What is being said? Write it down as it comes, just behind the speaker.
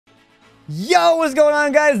Yo, what's going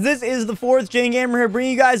on, guys? This is the 4th Gen Gamer here,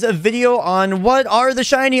 bringing you guys a video on what are the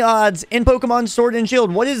shiny odds in Pokemon Sword and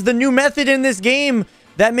Shield. What is the new method in this game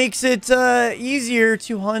that makes it easier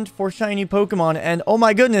to hunt for shiny Pokemon? And oh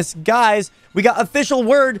my goodness, guys, we got official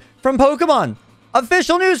word from Pokemon.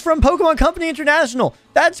 Official news from Pokemon Company International.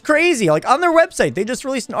 That's crazy. Like, on their website, they just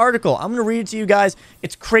released an article. I'm going to read it to you guys.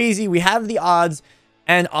 It's crazy. We have the odds.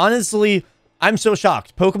 And honestly, I'm so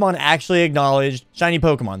shocked. Pokemon actually acknowledged shiny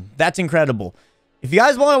Pokemon. That's incredible. If you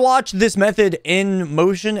guys want to watch this method in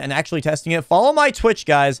motion and actually testing it, follow my Twitch,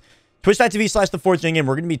 guys. Twitch.tv/the4thGenGame.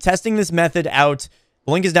 We're going to be testing this method out.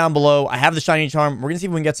 The link is down below. I have the shiny charm. We're going to see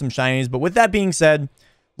if we can get some shinies. But with that being said,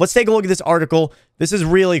 let's take a look at this article. This is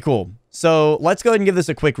really cool. So let's go ahead and give this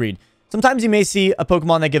a quick read. Sometimes you may see a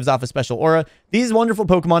Pokemon that gives off a special aura. These wonderful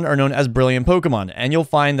Pokemon are known as brilliant Pokemon, and you'll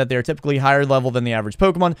find that they're typically higher level than the average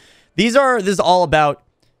Pokemon. This is all about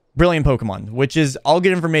brilliant Pokemon, which is all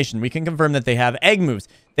good information. We can confirm that they have egg moves.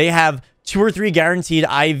 They have 2 or 3 guaranteed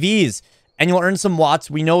IVs, and you'll earn some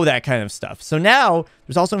watts. We know that kind of stuff. So now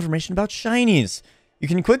there's also information about shinies. You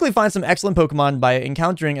can quickly find some excellent Pokemon by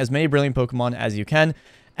encountering as many brilliant Pokemon as you can.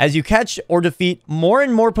 As you catch or defeat more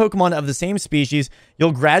and more Pokemon of the same species,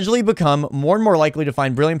 you'll gradually become more and more likely to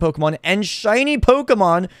find brilliant Pokemon and shiny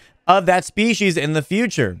Pokemon of that species in the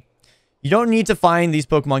future. You don't need to find these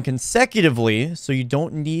Pokemon consecutively, so you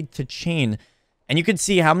don't need to chain. And you can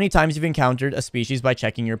see how many times you've encountered a species by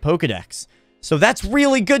checking your Pokedex. So that's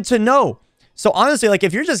really good to know. So honestly, like,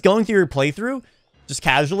 if you're just going through your playthrough, just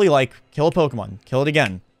casually, like, kill a Pokemon, kill it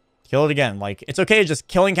again. Kill it again. Like, it's okay just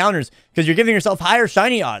killing counters because you're giving yourself higher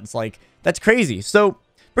shiny odds. Like, that's crazy. So,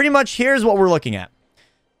 pretty much, here's what we're looking at.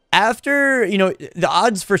 After, the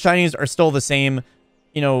odds for shinies are still the same,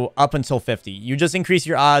 up until 50. You just increase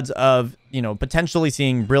your odds of, potentially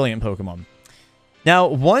seeing brilliant Pokemon. Now,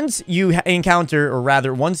 once you encounter, or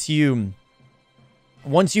rather, once you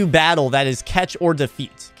battle, that is catch or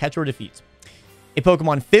defeat, a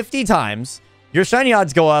Pokemon 50 times, your shiny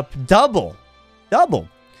odds go up double.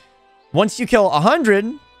 Once you kill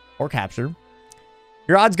 100 or capture,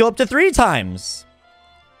 your odds go up to 3 times.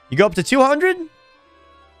 You go up to 200,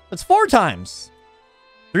 that's 4 times.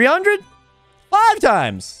 300, 5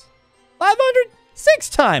 times. 500, 6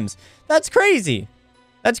 times. That's crazy.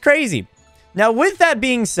 That's crazy. Now, with that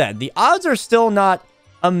being said, the odds are still not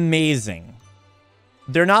amazing.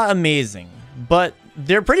 They're not amazing, but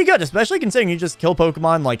they're pretty good, especially considering you just kill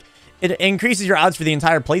Pokemon. Like, it increases your odds for the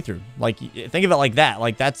entire playthrough. Like, think of it like that.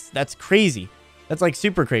 Like, that's crazy. That's, like,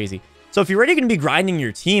 super crazy. So if you're already going to be grinding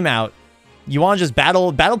your team out, you want to just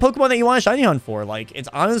battle Pokemon that you want to shiny hunt for. Like, it's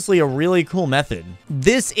honestly a really cool method.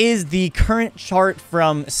 This is the current chart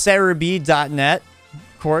from Serebii.net.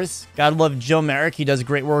 Of course, gotta love Joe Merrick. He does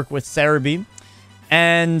great work with Serebii.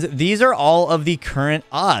 And these are all of the current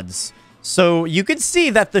odds. So you could see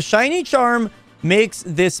that the shiny charm makes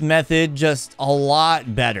this method just a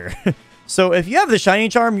lot better. So if you have the shiny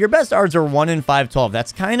charm, your best odds are 1 in 512.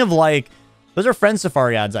 That's kind of like, those are Friend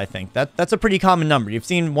Safari odds, I think. That's a pretty common number. You've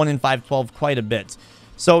seen 1 in 512 quite a bit.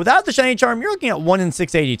 So without the shiny charm, you're looking at 1 in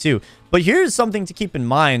 682. But here's something to keep in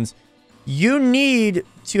mind. You need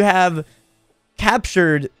to have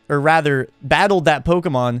captured, or rather battled, that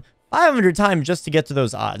Pokemon 500 times just to get to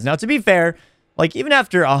those odds. Now, to be fair, like, even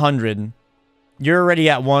after 100, you're already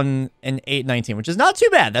at 1 in 819, which is not too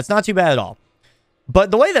bad. That's not too bad at all. But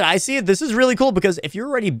the way that I see it, this is really cool because if you're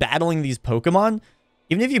already battling these Pokemon,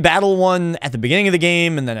 even if you battle one at the beginning of the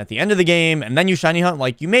game and then at the end of the game and then you shiny hunt,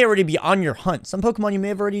 like, you may already be on your hunt. Some Pokemon you may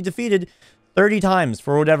have already defeated 30 times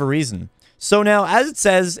for whatever reason. So now, as it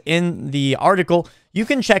says in the article, you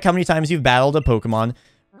can check how many times you've battled a Pokemon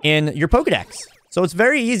in your Pokedex. So it's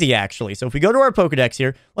very easy, actually. So if we go to our Pokedex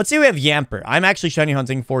here, let's say we have Yamper. I'm actually shiny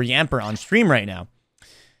hunting for Yamper on stream right now.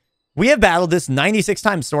 We have battled this 96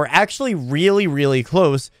 times, so we're actually really, really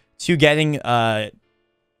close to getting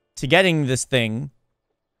this thing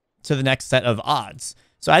to the next set of odds.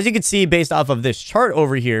 So as you can see, based off of this chart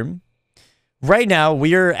over here, right now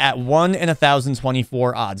we are at 1 in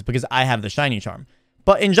 1,024 odds because I have the shiny charm.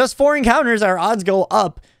 But in just 4 encounters, our odds go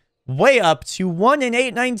up, way up to 1 in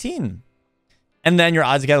 819. And then your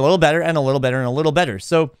odds get a little better and a little better and a little better.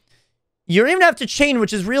 So you don't even have to chain,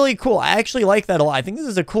 which is really cool. I actually like that a lot. I think this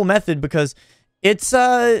is a cool method because it's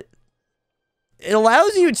it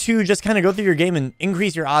allows you to just kind of go through your game and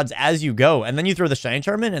increase your odds as you go. And then you throw the shiny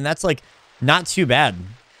charm in, and that's, like, not too bad.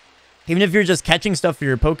 Even if you're just catching stuff for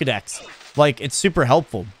your Pokedex, like, it's super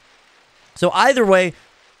helpful. So either way,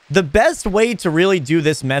 the best way to really do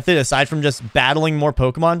this method, aside from just battling more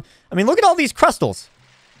Pokemon, I mean, look at all these Crustals.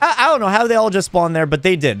 I don't know how they all just spawned there, but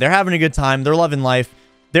they did. They're having a good time. They're loving life.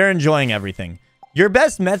 They're enjoying everything. Your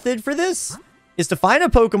best method for this is to find a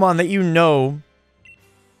Pokemon that you know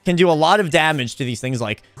can do a lot of damage to these things,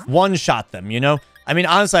 like one-shot them, you know? I mean,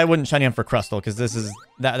 honestly, I wouldn't shiny him for Crustle, because this is...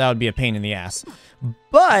 That would be a pain in the ass.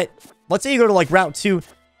 But, let's say you go to, like, Route 2,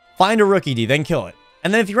 find a Rookidee, then kill it.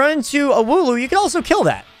 And then if you run into a Wooloo, you can also kill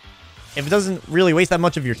that, if it doesn't really waste that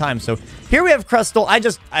much of your time. So, here we have Crustle.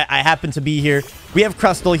 I happen to be here. We have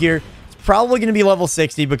Crustle here. It's probably going to be level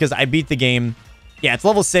 60, because I beat the game. Yeah, it's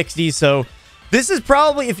level 60, so... This is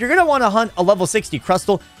probably, if you're going to want to hunt a level 60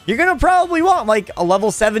 Crustle, you're going to probably want, like, a level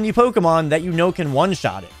 70 Pokemon that you know can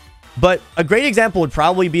one-shot it. But a great example would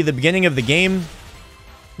probably be the beginning of the game.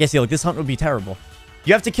 Yeah, see, like, this hunt would be terrible.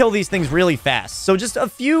 You have to kill these things really fast. So just a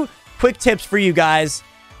few quick tips for you guys.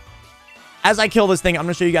 As I kill this thing, I'm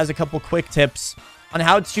going to show you guys a couple quick tips on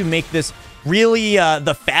how to make this really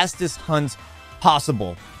the fastest hunt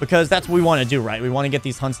possible. Because that's what we want to do, right? We want to get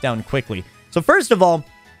these hunts down quickly. So first of all,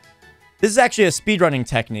 this is actually a speedrunning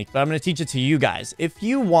technique, but I'm going to teach it to you guys. If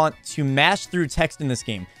you want to mash through text in this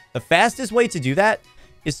game, the fastest way to do that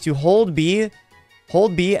is to hold B,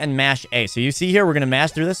 and mash A. So you see here, we're going to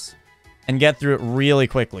mash through this and get through it really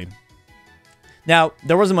quickly. Now,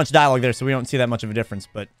 there wasn't much dialogue there, so we don't see that much of a difference,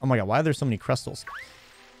 but oh my god, why are there so many Crustals?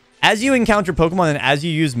 As you encounter Pokemon and as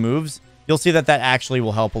you use moves, you'll see that that actually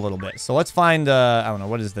will help a little bit. So let's find, I don't know,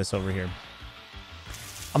 what is this over here?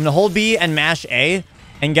 I'm going to hold B and mash A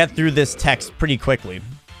and get through this text pretty quickly.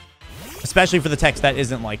 Especially for the text that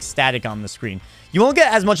isn't, like, static on the screen. You won't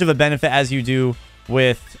get as much of a benefit as you do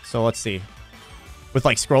with... So, let's see. With,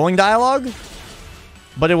 like, scrolling dialogue.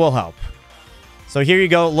 But it will help. So, here you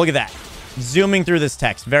go. Look at that. Zooming through this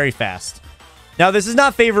text very fast. Now, this is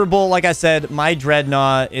not favorable. Like I said, my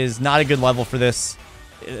Dreadnought is not a good level for this.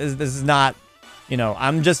 This is not... You know,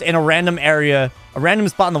 I'm just in a random area. A random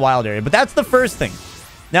spot in the wild area. But that's the first thing.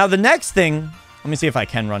 Now, the next thing... Let me see if I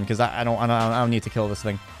can run, because I don't need to kill this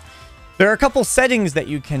thing. There are a couple settings that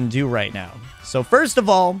you can do right now. So first of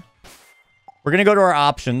all, we're going to go to our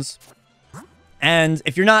options. And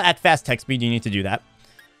if you're not at fast text speed, you need to do that.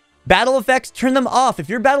 Battle effects, turn them off. If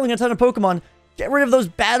you're battling a ton of Pokemon, get rid of those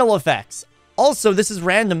battle effects. Also, this is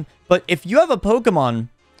random, but if you have a Pokemon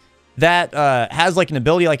that has like an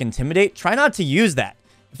ability like Intimidate, try not to use that.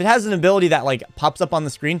 If it has an ability that like pops up on the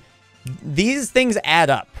screen, these things add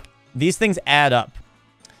up. These things add up.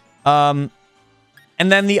 And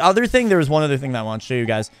then the other thing, there was one other thing that I want to show you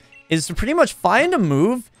guys, is to pretty much find a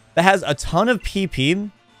move that has a ton of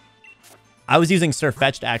PP. I was using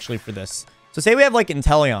Sirfetch'd actually for this. So say we have like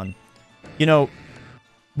Inteleon. You know,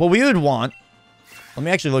 what we would want... Let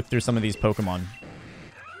me actually look through some of these Pokemon.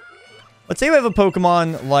 Let's say we have a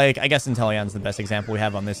Pokemon like... I guess Inteleon's the best example we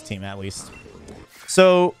have on this team, at least.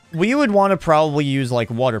 So we would want to probably use like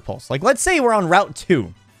Water Pulse. Like, let's say we're on Route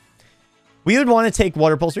 2. We would want to take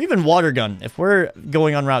Water Pulse or even Water Gun if we're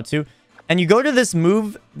going on Route 2. And you go to this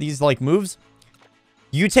move, these like moves.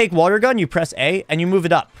 You take Water Gun, you press A, and you move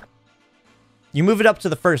it up. You move it up to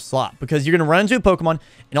the first slot because you're going to run into a Pokemon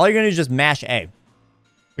and all you're going to do is just mash A.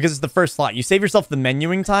 Because it's the first slot. You save yourself the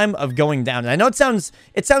menuing time of going down. And I know it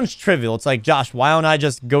sounds trivial. It's like, Josh, why don't I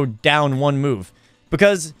just go down one move?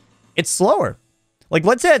 Because it's slower. Like,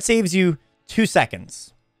 let's say it saves you 2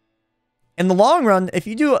 seconds. In the long run, if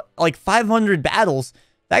you do like 500 battles,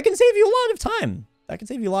 that can save you a lot of time. That can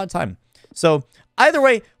save you a lot of time. So either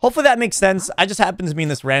way, hopefully that makes sense. I just happen to be in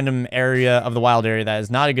this random area of the wild area that is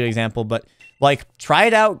not a good example, but like try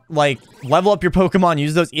it out, like level up your Pokemon,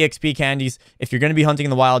 use those EXP candies if you're going to be hunting in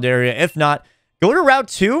the wild area. If not, go to Route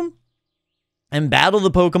 2 and battle the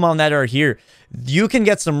Pokemon that are here. You can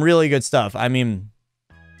get some really good stuff. I mean,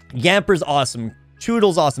 Yamper's awesome.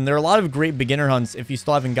 Choodle's awesome. There are a lot of great beginner hunts if you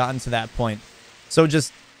still haven't gotten to that point. So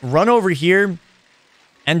just run over here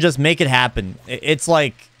and just make it happen. It's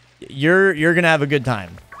like you're going to have a good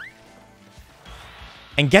time.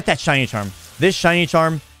 And get that Shiny Charm. This Shiny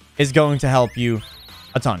Charm is going to help you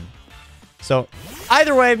a ton. So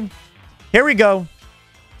either way, here we go.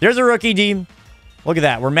 There's a Rookidee. Look at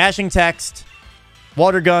that. We're mashing text.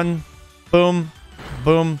 Water Gun. Boom.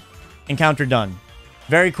 Boom. Encounter done.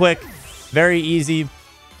 Very quick. Very easy.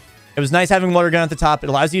 It was nice having Water Gun at the top. It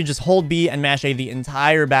allows you to just hold B and mash A the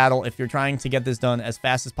entire battle if you're trying to get this done as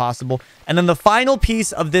fast as possible. And then the final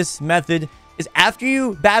piece of this method is after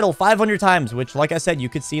you battle 500 times, which, like I said, you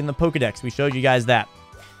could see in the Pokedex. We showed you guys that.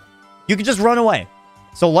 You can just run away.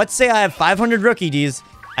 So let's say I have 500 Rookidees.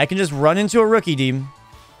 I can just run into a Rookidee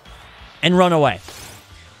and run away.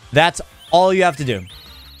 That's all you have to do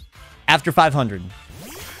after 500,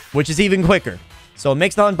 which is even quicker. So it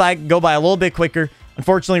makes the hunt go by a little bit quicker.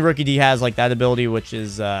 Unfortunately, Rookidee has like that ability, which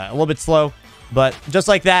is a little bit slow. But just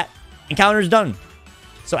like that, encounter's done.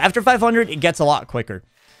 So after 500, it gets a lot quicker.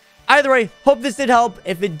 Either way, hope this did help.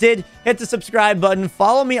 If it did, hit the subscribe button.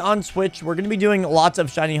 Follow me on Twitch. We're going to be doing lots of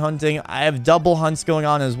shiny hunting. I have double hunts going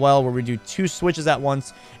on as well, where we do 2 switches at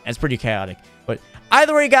once, and it's pretty chaotic. But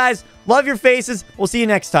either way, guys, love your faces. We'll see you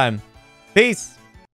next time. Peace.